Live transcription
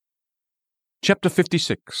Chapter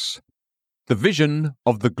 56. The Vision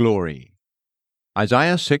of the Glory.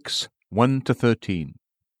 Isaiah 6, 1-13.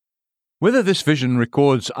 Whether this vision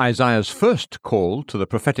records Isaiah's first call to the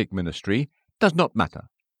prophetic ministry does not matter.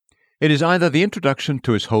 It is either the introduction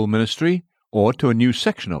to his whole ministry or to a new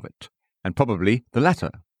section of it, and probably the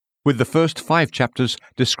latter, with the first 5 chapters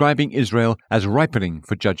describing Israel as ripening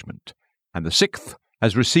for judgment, and the 6th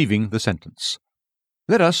as receiving the sentence.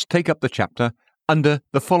 Let us take up the chapter under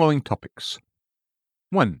the following topics.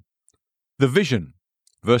 1. The vision,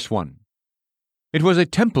 verse 1. It was a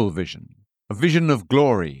temple vision, a vision of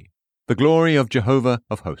glory, the glory of Jehovah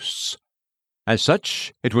of hosts. As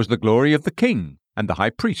such, it was the glory of the king and the high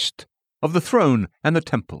priest, of the throne and the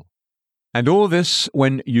temple. And all this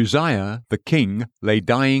when Uzziah the king lay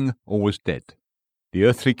dying or was dead, the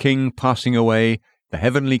earthly king passing away, the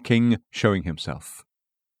heavenly king showing himself.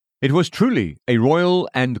 It was truly a royal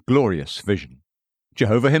and glorious vision.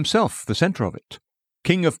 Jehovah himself the center of it,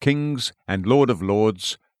 King of kings and Lord of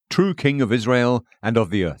lords, true King of Israel and of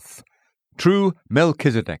the earth, true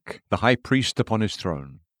Melchizedek, the high priest upon his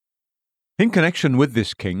throne. In connection with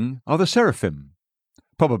this king are the seraphim.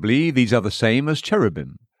 Probably these are the same as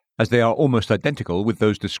cherubim, as they are almost identical with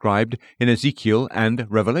those described in Ezekiel and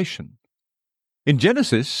Revelation. In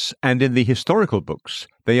Genesis and in the historical books,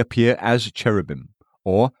 they appear as cherubim,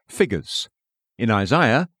 or figures. In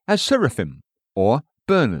Isaiah, as seraphim, or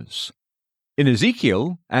burners. In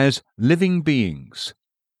Ezekiel, as living beings.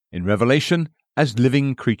 In Revelation, as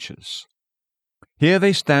living creatures. Here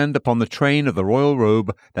they stand upon the train of the royal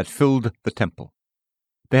robe that filled the temple.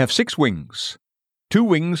 They have 6 wings. 2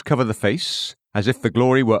 wings cover the face, as if the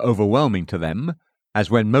glory were overwhelming to them,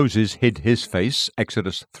 as when Moses hid his face,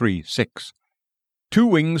 Exodus 3:6. 2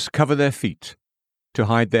 wings cover their feet, to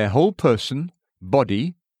hide their whole person,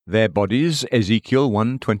 body, their bodies, Ezekiel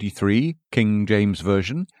 1:23, King James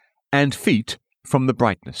Version, and feet from the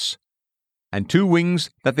brightness, and 2 wings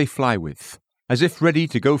that they fly with, as if ready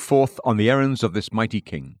to go forth on the errands of this mighty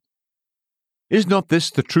king. Is not this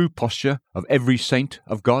the true posture of every saint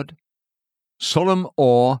of God? Solemn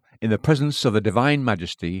awe in the presence of the divine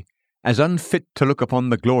majesty, as unfit to look upon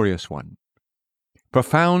the glorious one.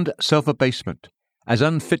 Profound self-abasement, as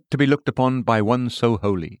unfit to be looked upon by one so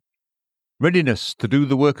holy. Readiness to do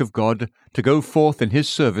the work of God, to go forth in his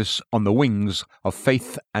service on the wings of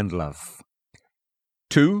faith and love.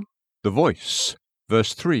 2. The voice,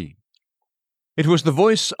 verse 3. It was the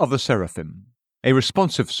voice of the seraphim, a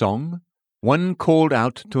responsive song, one called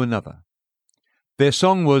out to another. Their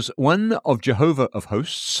song was one of Jehovah of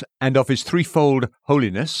hosts and of his threefold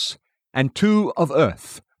holiness, and 2 of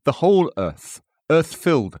earth, the whole earth, earth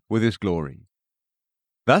filled with his glory.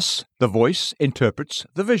 Thus the voice interprets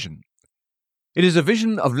the vision. It is a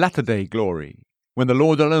vision of latter-day glory, when the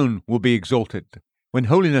Lord alone will be exalted, when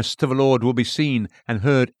holiness to the Lord will be seen and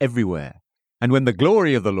heard everywhere, and when the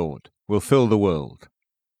glory of the Lord will fill the world.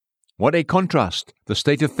 What a contrast the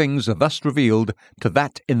state of things are thus revealed to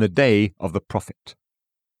that in the day of the prophet.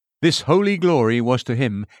 This holy glory was to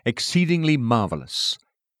him exceedingly marvelous,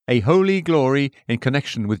 a holy glory in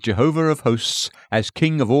connection with Jehovah of hosts as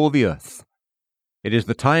King of all the earth. It is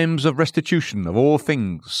the times of restitution of all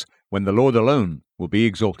things, when the Lord alone will be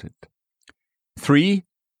exalted. 3.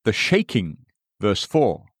 The shaking, verse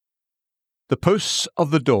 4. The posts of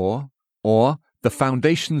the door, or the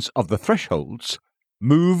foundations of the thresholds,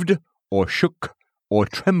 moved or shook or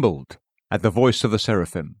trembled at the voice of the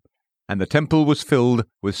seraphim, and the temple was filled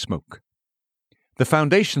with smoke. The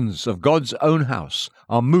foundations of God's own house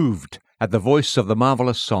are moved at the voice of the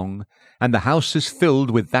marvelous song, and the house is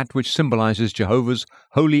filled with that which symbolizes Jehovah's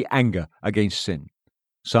holy anger against sin.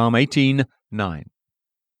 Psalm 18:9.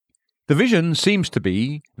 The vision seems to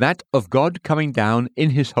be that of God coming down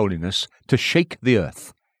in his holiness to shake the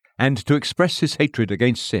earth, and to express his hatred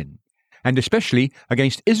against sin, and especially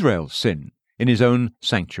against Israel's sin in his own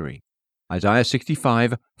sanctuary. Isaiah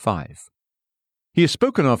 65:5. He is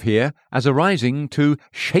spoken of here as arising to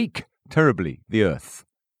shake terribly the earth,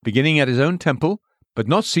 beginning at his own temple, but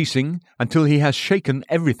not ceasing until he has shaken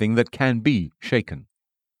everything that can be shaken,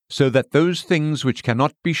 so that those things which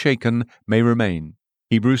cannot be shaken may remain.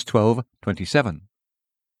 Hebrews 12:27.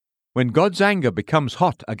 When God's anger becomes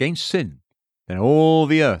hot against sin, then all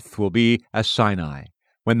the earth will be as Sinai,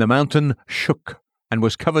 when the mountain shook and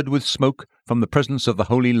was covered with smoke from the presence of the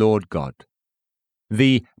Holy Lord God.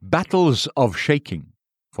 The battles of shaking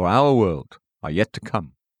for our world are yet to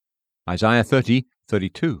come. Isaiah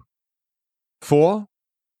 30:32. 4.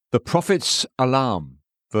 The prophet's alarm,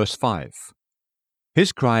 verse 5.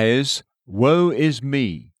 His cry is, "Woe is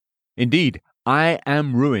me! Indeed, I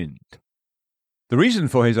am ruined." The reason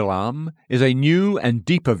for his alarm is a new and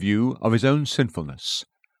deeper view of his own sinfulness,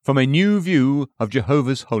 from a new view of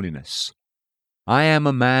Jehovah's holiness. I am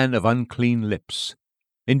a man of unclean lips.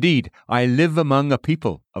 Indeed, I live among a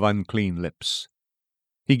people of unclean lips.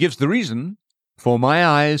 He gives the reason, for my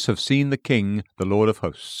eyes have seen the King, the Lord of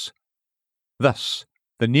hosts. Thus,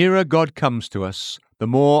 the nearer God comes to us, the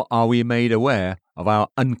more are we made aware of our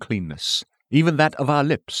uncleanness, even that of our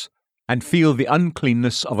lips, and feel the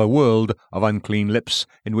uncleanness of a world of unclean lips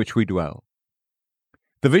in which we dwell.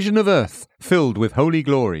 The vision of earth, filled with holy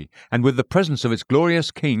glory, and with the presence of its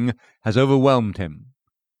glorious King, has overwhelmed him,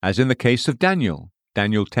 as in the case of Daniel,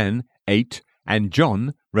 Daniel 10:8, and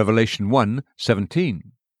John, Revelation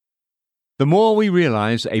 1:17. The more we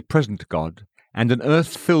realize a present God, and an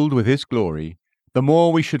earth filled with his glory, the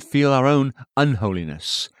more we should feel our own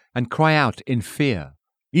unholiness, and cry out in fear,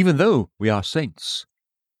 even though we are saints.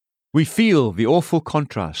 We feel the awful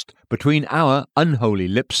contrast between our unholy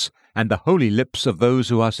lips and the holy lips of those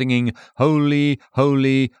who are singing, "Holy,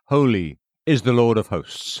 holy, holy is the Lord of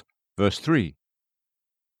hosts." Verse 3.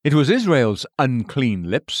 It was Israel's unclean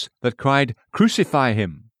lips that cried, "Crucify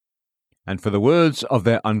him." And for the words of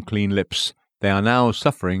their unclean lips, they are now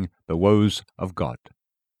suffering the woes of God.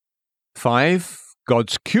 5.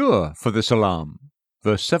 God's cure for this alarm.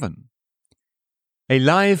 Verse 7. A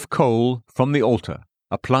live coal from the altar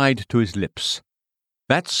applied to his lips,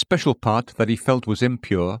 that special part that he felt was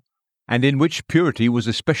impure, and in which purity was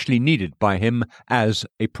especially needed by him as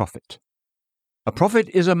a prophet. A prophet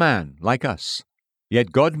is a man like us,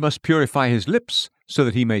 yet God must purify his lips so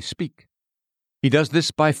that he may speak. He does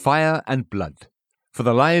this by fire and blood, for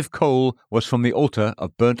the live coal was from the altar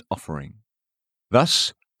of burnt offering.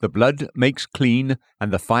 Thus the blood makes clean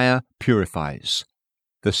and the fire purifies.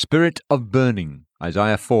 The spirit of burning,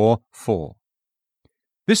 Isaiah 4:4.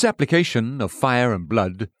 This application of fire and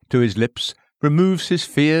blood to his lips removes his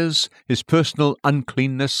fears, his personal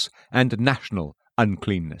uncleanness, and national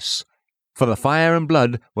uncleanness. For the fire and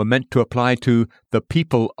blood were meant to apply to the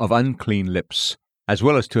people of unclean lips, as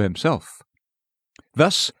well as to himself.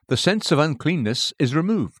 Thus the sense of uncleanness is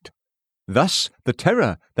removed. Thus the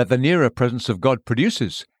terror that the nearer presence of God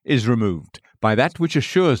produces is removed by that which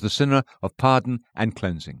assures the sinner of pardon and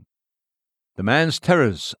cleansing. The man's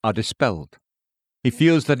terrors are dispelled. He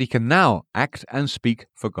feels that he can now act and speak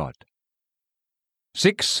for God.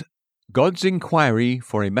 6. God's inquiry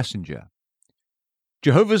for a messenger.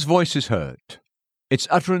 Jehovah's voice is heard. Its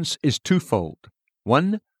utterance is twofold.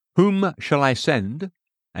 1. Whom shall I send?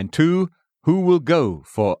 And 2. Who will go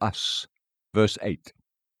for us? Verse 8.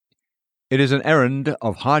 It is an errand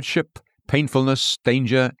of hardship, painfulness,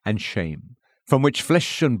 danger, and shame, from which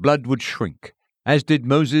flesh and blood would shrink, as did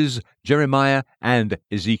Moses, Jeremiah, and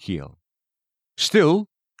Ezekiel. Still,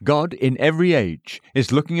 God in every age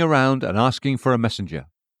is looking around and asking for a messenger,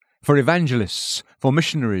 for evangelists, for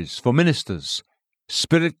missionaries, for ministers,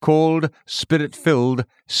 Spirit-called, Spirit-filled,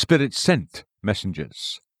 Spirit-sent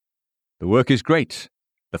messengers. The work is great,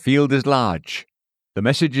 the field is large, the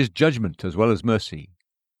message is judgment as well as mercy.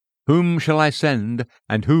 Whom shall I send,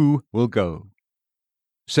 and who will go?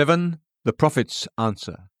 7. The prophets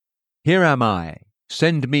answer. Here am I,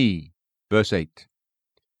 send me. Verse 8.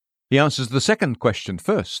 He answers the second question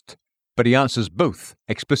first, but he answers both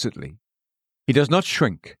explicitly. He does not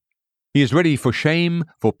shrink. He is ready for shame,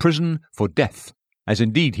 for prison, for death, as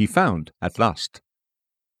indeed he found at last.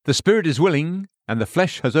 The spirit is willing, and the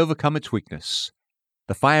flesh has overcome its weakness.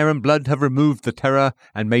 The fire and blood have removed the terror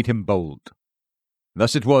and made him bold.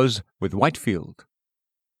 Thus it was with Whitefield.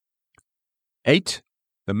 8.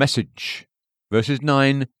 The message. Verses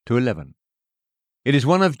 9 to 11. It is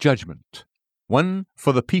one of judgment, one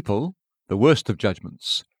for the people, the worst of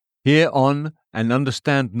judgments. Hear on and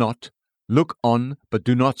understand not, look on but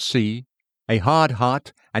do not see, a hard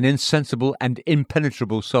heart, an insensible and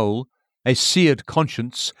impenetrable soul, a seared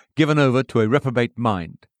conscience given over to a reprobate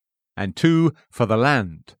mind. And 2. For the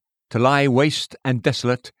land, to lie waste and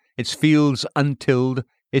desolate, its fields untilled,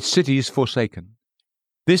 its cities forsaken.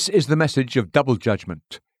 This is the message of double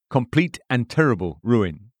judgment, complete and terrible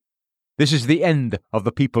ruin. This is the end of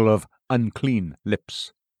the people of unclean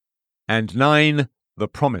lips. And 9. The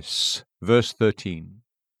promise, verse 13.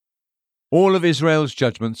 All of Israel's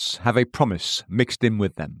judgments have a promise mixed in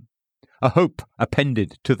with them, a hope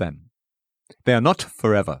appended to them. They are not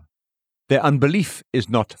forever. Their unbelief is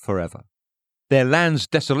not forever. Their land's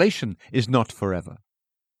desolation is not forever.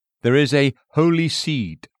 There is a holy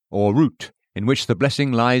seed, or root, in which the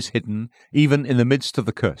blessing lies hidden, even in the midst of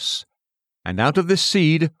the curse. And out of this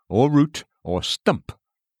seed, or root, or stump,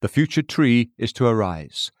 the future tree is to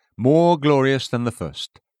arise, more glorious than the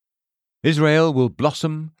first. Israel will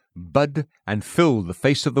blossom, bud and fill the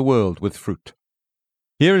face of the world with fruit.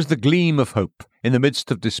 Here is the gleam of hope in the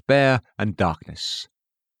midst of despair and darkness.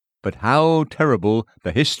 But how terrible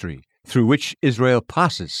the history through which Israel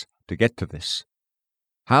passes to get to this.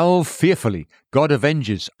 How fearfully God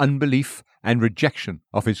avenges unbelief and rejection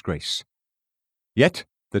of his grace. Yet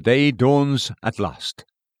the day dawns at last.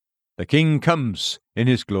 The King comes in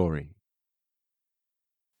his glory.